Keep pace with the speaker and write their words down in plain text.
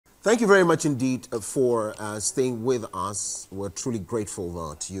Thank you very much indeed for staying with us. We're truly grateful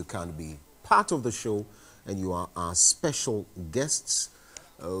that you can be part of the show and you are our special guests.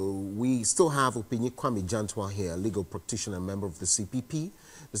 We still have Openyi Kwame Jantuah here, legal practitioner and member of the CPP.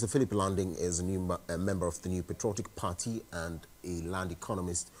 Mr. Philip Landing is a new member of the New Patriotic Party and a land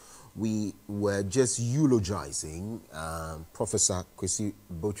economist. We were just eulogizing Professor Kwesi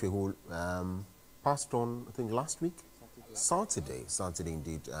Boatway, who passed on, I think, last week? Saturday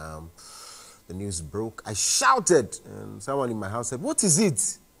indeed. The news broke. I shouted, and someone in my house said, "What is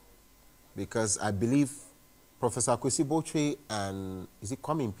it?" Because I believe Professor Kwesi Boatway and is it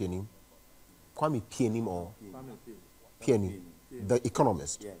Kwame Pianim? Kwame Pianim or Pianim, the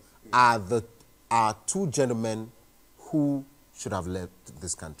economist, yes. are two gentlemen who should have left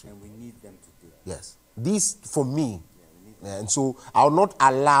this country. And we need them today. Yes. These, for me, and so I'll not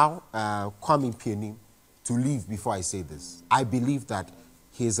allow Kwame Pianim to leave before I say this. I believe that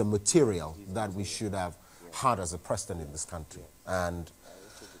he is a material that we should have had as a president in this country. And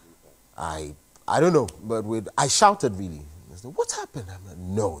I don't know, but I shouted really. I said, "What happened?" I'm like,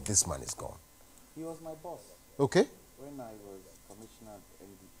 "No, this man is gone." He was my boss. Okay. When I was commissioner at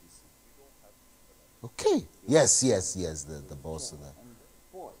NDPC. Okay. Yes, the boss of that. And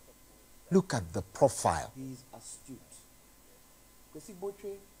boy, look at the profile. He's astute. Kwesi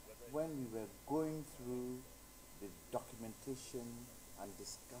Boatway, when we were going through the documentation and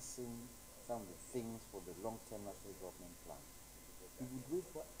discussing some of the things for the long-term national development plan, he would wait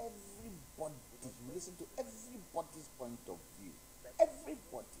for everybody, he listen to everybody's point of view,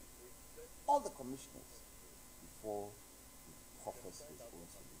 everybody, all the commissioners, before he professed his own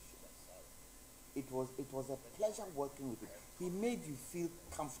solutions. It was a pleasure working with him. He made you feel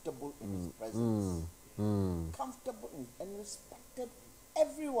comfortable in his presence, comfortable and respected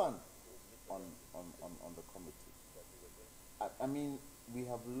everyone on the committee. I mean, we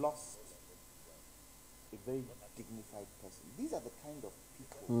have lost a very dignified person. These are the kind of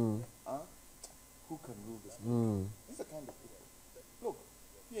people who can rule this country. These are the kind of people. Look,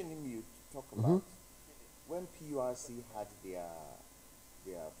 you talk about when PURC had their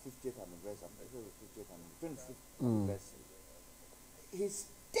 50th anniversary, 25th anniversary. His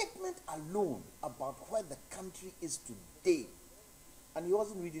statement alone about where the country is today, and he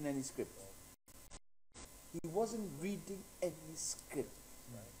wasn't reading any script. He wasn't reading any script.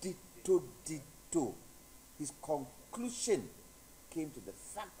 Ditto. His conclusion came to the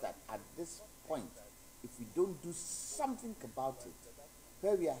fact that at this point, if we don't do something about it,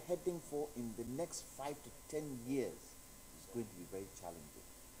 where we are heading for in the next 5 to 10 years is going to be very challenging.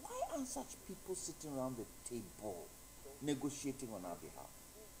 Why aren't such people sitting around the table negotiating on our behalf?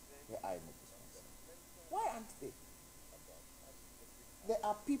 Where I am concerned. Why aren't they? There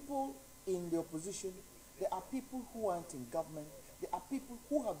are people in the opposition, there are people who aren't in government, there are people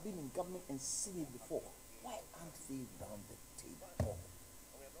who have been in government and seen it before. Why aren't they round the table?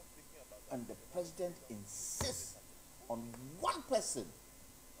 And the president insists on one person,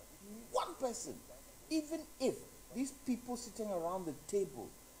 even if these people sitting around the table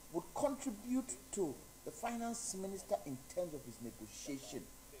would contribute to the finance minister in terms of his negotiation,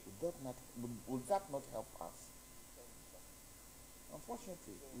 would that not help us?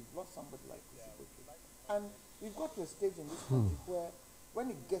 Unfortunately, we've lost somebody like Kwesi Boatway. And we've got to a stage in this country where when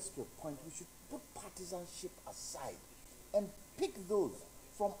it gets to a point, we should put partisanship aside and pick those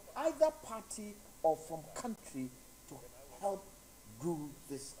from either party or from country to help rule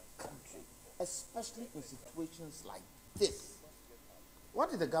this country, especially in situations like this.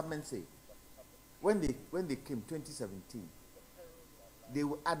 What did the government say? When they came 2017, they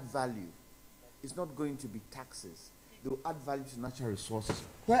will add value. It's not going to be taxes. They will add value to natural resources.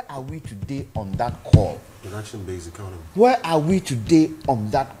 Where are we today on that call? The action-based economy. Where are we today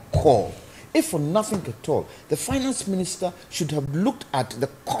on that call? If for nothing at all, the finance minister should have looked at the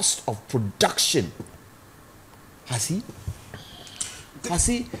cost of production. Has he? Has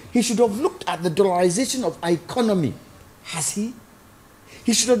he? He should have looked at the dollarization of our economy. Has he?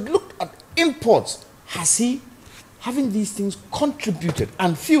 He should have looked at imports. Has he? Having these things contributed,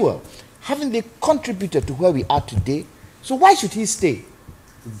 and fuel, haven't they contributed to where we are today? So why should he stay?